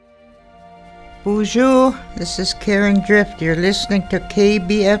Bonjour, this is Karen Drift. You're listening to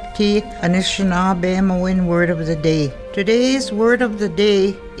KBFT Anishinaabemowin Word of the Day. Today's Word of the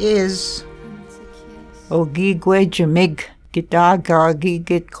Day is Ogigwe Jamig Gitagargi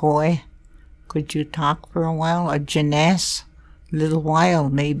Gitkoi. Could you talk for a while? A jeunesse? Little while,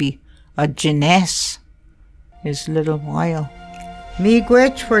 maybe. A jeunesse is little while.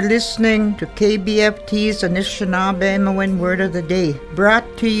 Miigwech for listening to KBFT's Anishinaabemowin Word of the Day, brought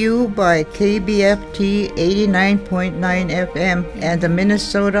to you by KBFT 89.9 FM and the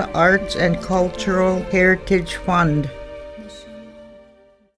Minnesota Arts and Cultural Heritage Fund.